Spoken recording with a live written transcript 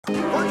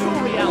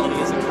Virtual reality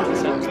is a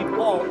concept we've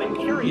all been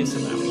curious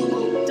about.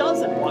 Who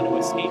doesn't want to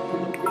escape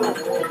from the real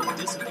world and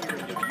disappear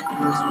into a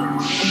universe where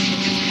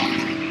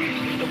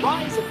with the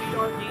rise of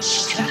VR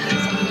games, that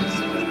desire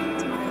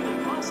seems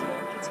entirely possible,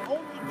 and it's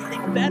only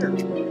getting better.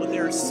 But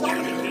there are so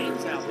many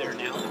games out there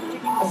now that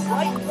picking the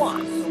right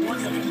one, the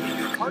one that will make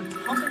your heart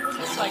pumping with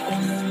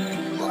excitement, is a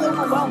little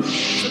overwhelming.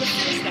 So to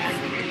finish that,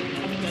 we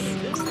put together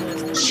this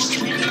list of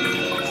 10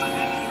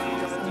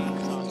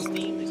 games on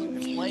Steam that you can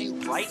play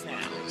right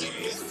now.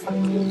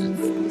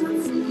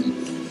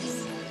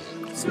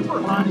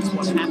 Super hot is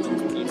what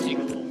happens when you take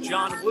a little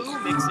John Woo,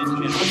 mix in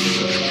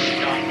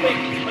John Wick,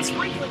 a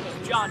sprinkling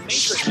of John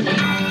Matrix,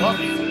 love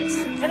Matrix,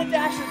 and a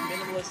dash of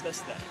minimalist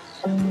aesthetic.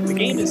 The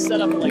game is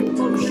set up like a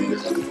low shooter.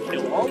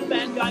 Kill all the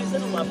bad guys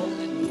in a level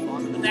and move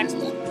on to the next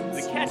one.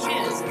 The catch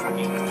is, the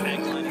game's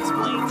tagline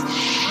explains,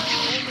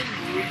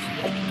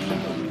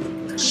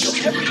 so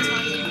every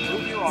time you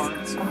move your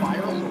arms,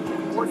 fire a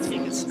bullet, or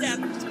take a step,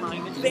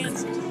 time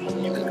advances.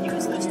 You can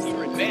use this to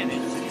your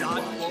advantage to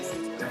dodge bullets,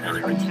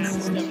 another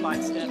attack step by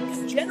step,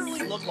 and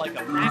generally look like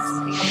a Max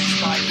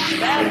Payne-inspired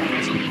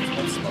badass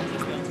of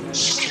smoking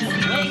guns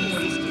and laying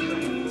waste to your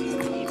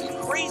enemies. Even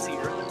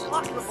crazier, the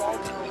plot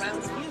revolves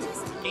around you, the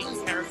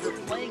game character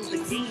playing the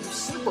game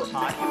Super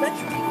Hot,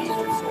 eventually being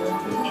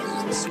absorbed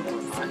into Super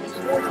Hot and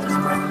forced to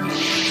spread the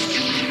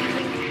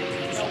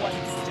game. You know what?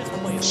 Just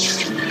play it.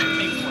 It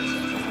makes more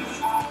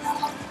sense.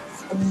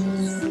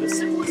 The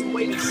simplest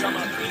way to sum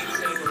up Game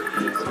Saber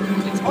is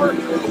it's our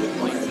hero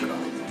with lightsaber.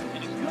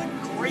 And a good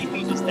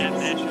gravy does that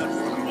mashup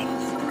work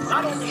well.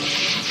 Not only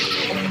is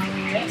it one of the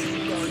best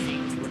VR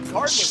games,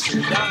 regardless of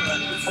genre,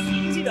 the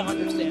easy to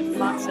understand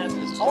concept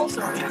is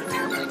also interesting.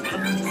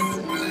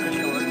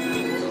 Familiar with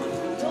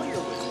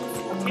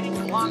hitting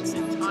blocks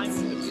in time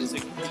with the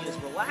music can be as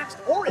relaxed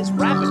or as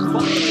rapid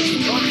fire as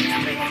you run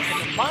and the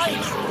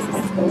mind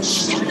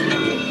is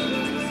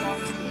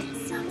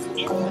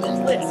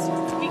infinite list.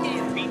 We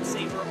gave Beat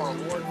Saber our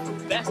award for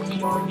Best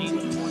VR Game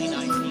of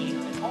 2019,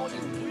 and all you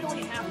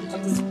really have to do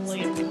is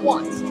play it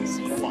once to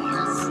see why.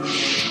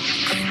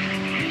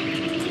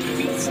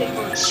 Beat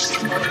Saber is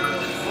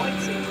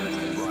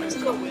lightsabers,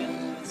 still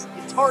wins,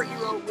 Guitar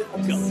Hero with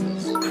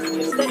guns.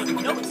 Instead of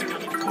noticing the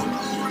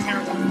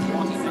character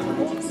walking down a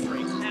long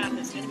straight path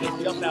as enemies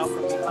jump out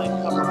from behind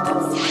cover.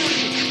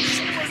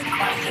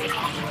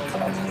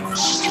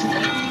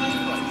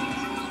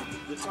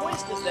 The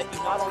twist is that you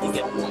not only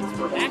get points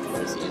for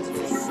accuracy as you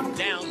shoot them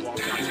down while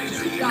dodging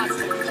their shots,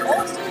 but you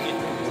also get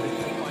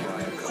points for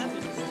firing your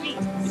weapon speed.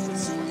 It's a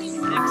sweet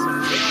mix of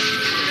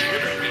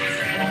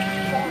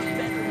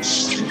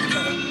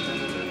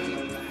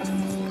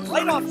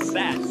right off the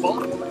bat,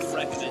 both works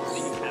recommend that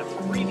you have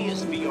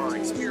previous VR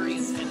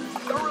experience and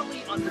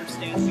thoroughly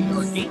understand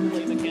VR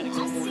gameplay mechanics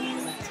before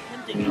even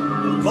attempting it.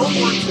 Both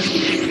works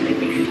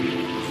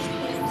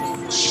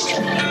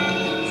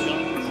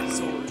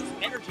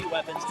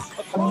weapons,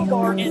 a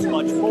crowbar, and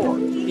much more.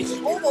 It's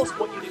almost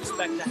what you'd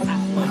expect to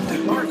happen like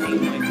VR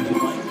game like the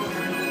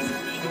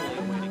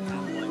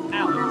awaiting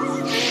Half-Life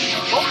Alyx.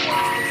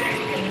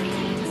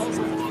 Both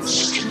works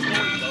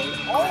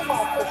all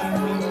while pushing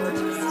VR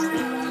to the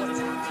extent of what is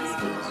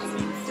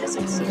happening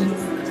physics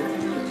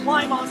systems.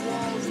 Climb on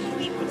walls,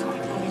 leap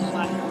between moving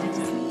platforms,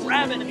 and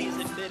grab enemies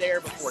in midair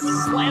before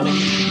slamming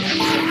them.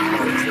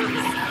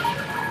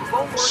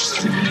 Both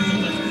works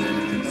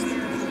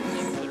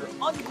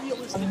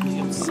unrealistically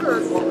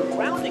absurd while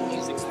grounding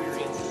these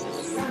experiences in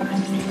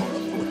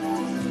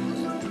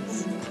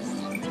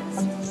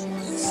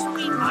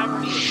sweet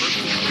irony of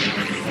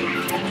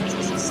virtual as a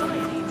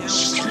society now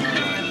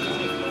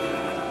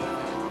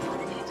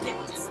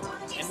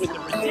and with the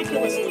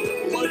ridiculously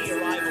bloody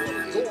arrival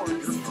of Gorn,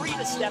 you're free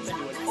to step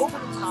into an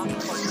over-the-top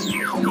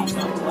gladiatorial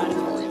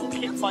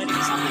pit fighting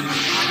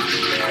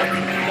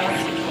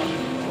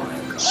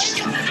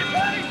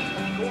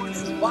Gorn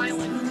is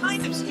violent,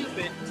 kind of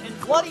stupid,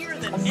 bloodier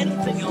than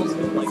anything else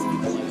you'd like to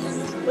play on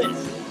this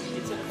list.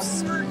 It's an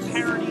absurd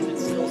parody that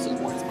still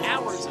supports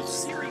hours of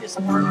serious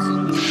arms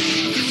and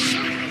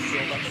certainly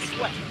build up a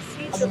sweat.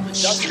 Each of the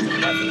dozens of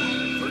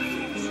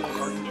weapons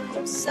are in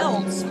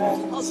themselves small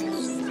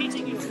puzzles,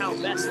 teaching you how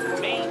best to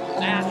maim,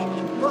 mash,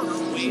 and murder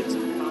waves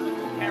of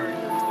comical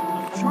characters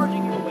that come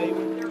charging your way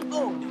with their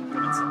own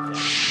increments of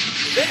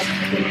death. This is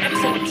an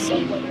excellent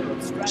sub-layer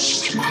of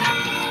strategy.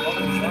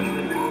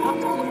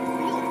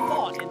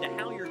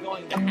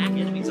 To hack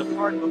enemies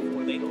apart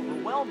before they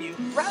overwhelm you,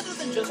 rather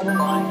than just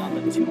relying on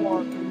the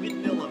two-armed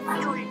windmill of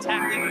fury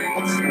tactic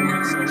that's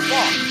served so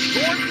far.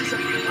 Gorn is a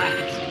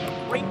blast, a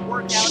great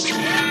workout,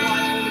 and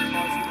liable to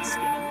cause you to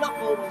skin a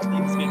knuckle when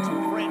things get too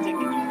frantic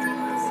and you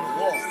jump over the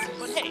wall.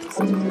 But hey,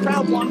 since the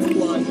crowd wants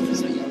blood,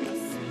 so you got.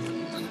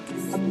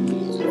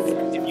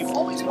 If you've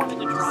always wanted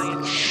to try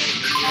and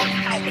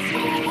how the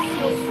magic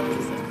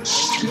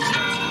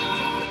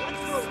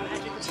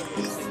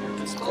abilities at your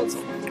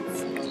disposal.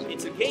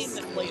 It's a game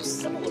that plays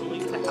similarly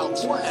to how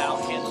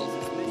Burnout handles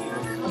its video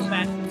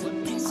combat, but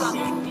inside a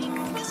unique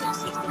physics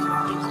system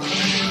that gives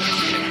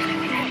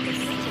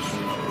you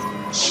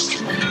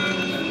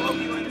throw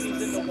your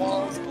enemies into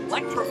walls,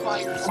 electrify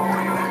your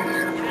However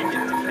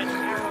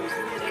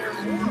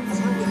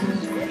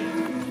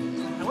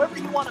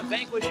you want to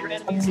vanquish your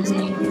enemies is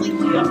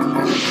completely up to you.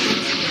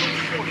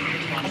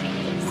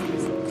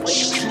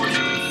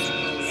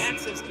 The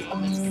access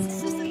game is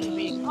consistently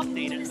being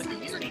updated, and the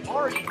community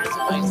already has a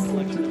nice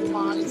collection of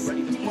mods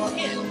ready to plug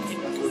in,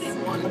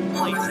 including one with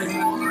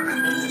lightsaber.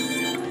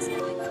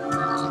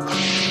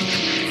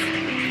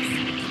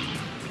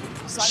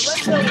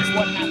 Silento is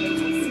what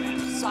happens when you have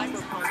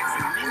cyberpunk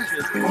and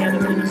ninjas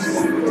together in a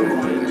super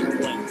violent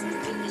blend.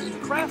 You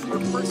craft your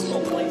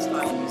personal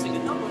playstyle using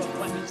a number of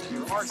weapons in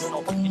your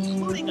arsenal,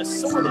 including a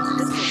sword and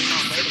pistol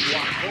combo to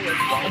block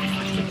bullets while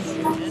punching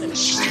your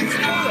enemies. Or a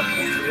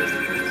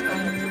futuristic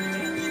playstyle for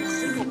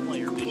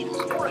single-player missions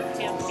or a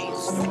campaign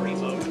story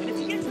mode, and if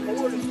you get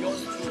bored of going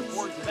through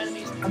hordes of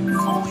enemies, you can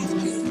always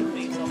choose to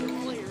face other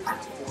players in a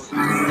horde.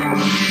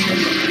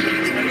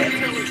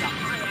 Silento is a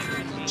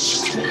high-action game.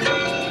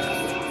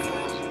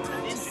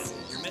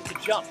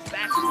 Jump,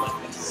 backflip,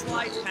 and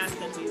slide past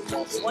enemies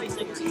while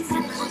slicing or shooting,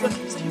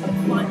 so you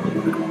can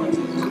finally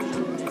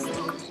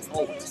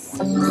always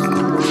described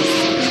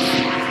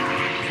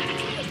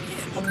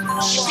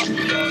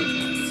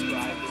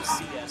as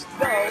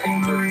CS:GO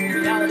in virtual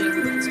reality,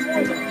 it's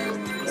more than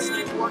the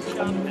same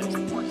workshop has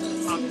ports of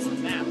popular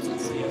maps in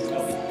CS:GO,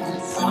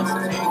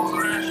 Concentrating,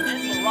 Cache,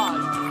 and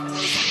Mirage,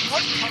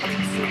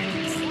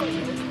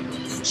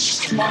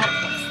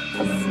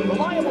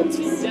 reliable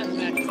team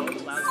deathmatch mode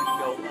allows you to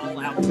go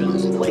all-out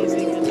guns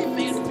blazing, and the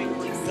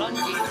fan-favorite gun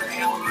game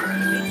challenger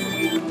takes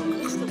away from the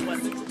list of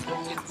weapons and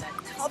tokens that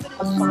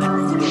coveted fire.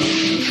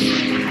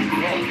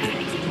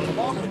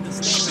 Along with the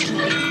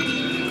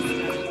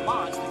standard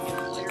mods that give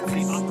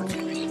players the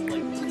opportunity to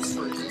play loose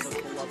versions of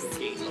the beloved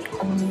game mode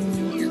for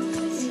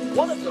years.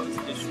 One of those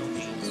additional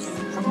games is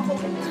Trouble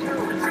in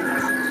Terrorism.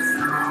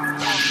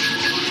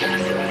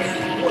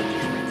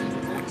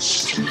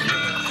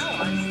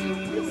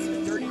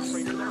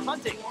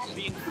 Hunting,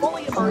 being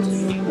fully immersed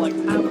in games like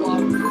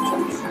Pavlov.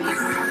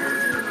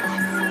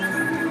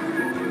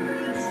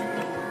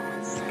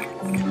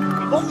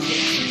 Both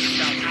games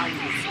about how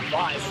you will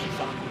survive in a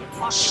zombie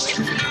apocalypse and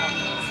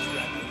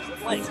strategies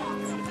of life. If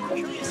you're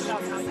curious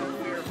about how you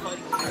fare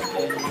fighting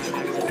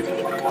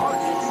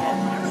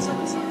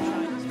Arizona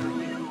Sunshine is for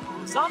you.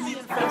 Zombie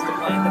infested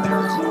land of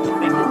Arizona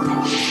makes it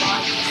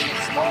survive in a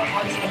small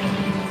island.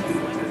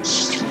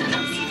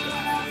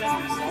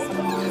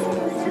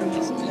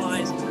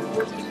 Supplies,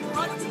 forced to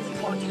constantly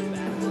watch your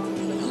back.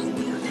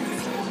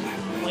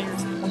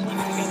 Players can click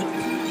together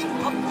to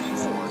up the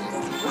sword,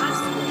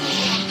 blast the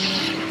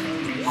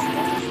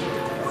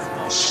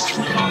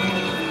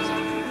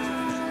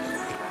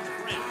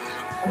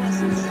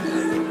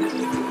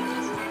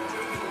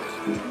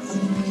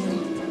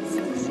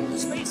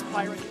Space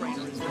Pirate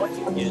Trainer is what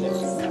you get if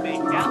you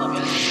made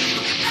Gallagher.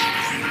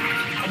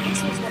 And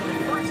this was one of the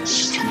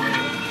first.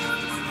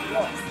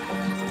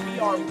 We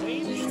are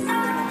waged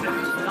not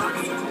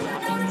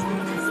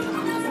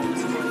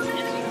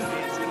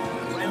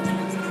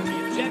the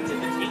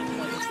objective and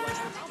gameplay is less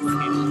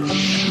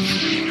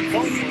complicated.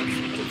 Won't work,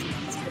 but it's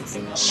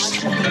easy to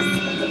pick up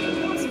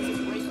my This is a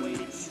great way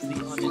to ease the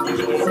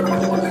uninitiated.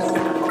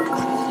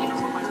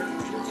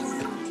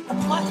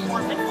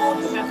 Platform and all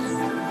you have to do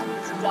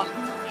is duck,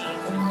 aim,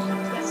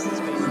 and press the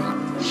space.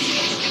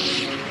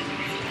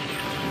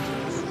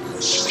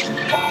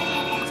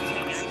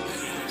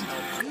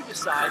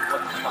 Decide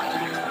what you find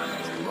in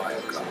reality,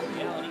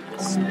 and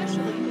especially if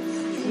you're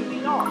new to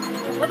VR.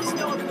 Let us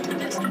know if you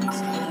missed any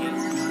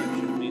games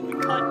you made the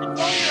cut, and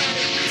while you're at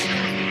it,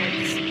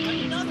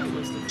 another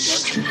list of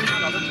games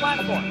on other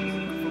platforms.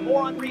 For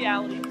more on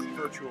reality,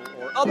 virtual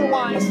or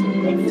otherwise, you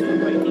can do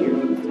it right here.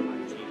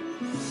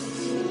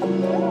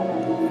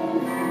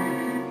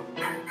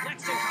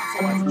 Next in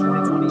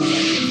console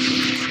 2020.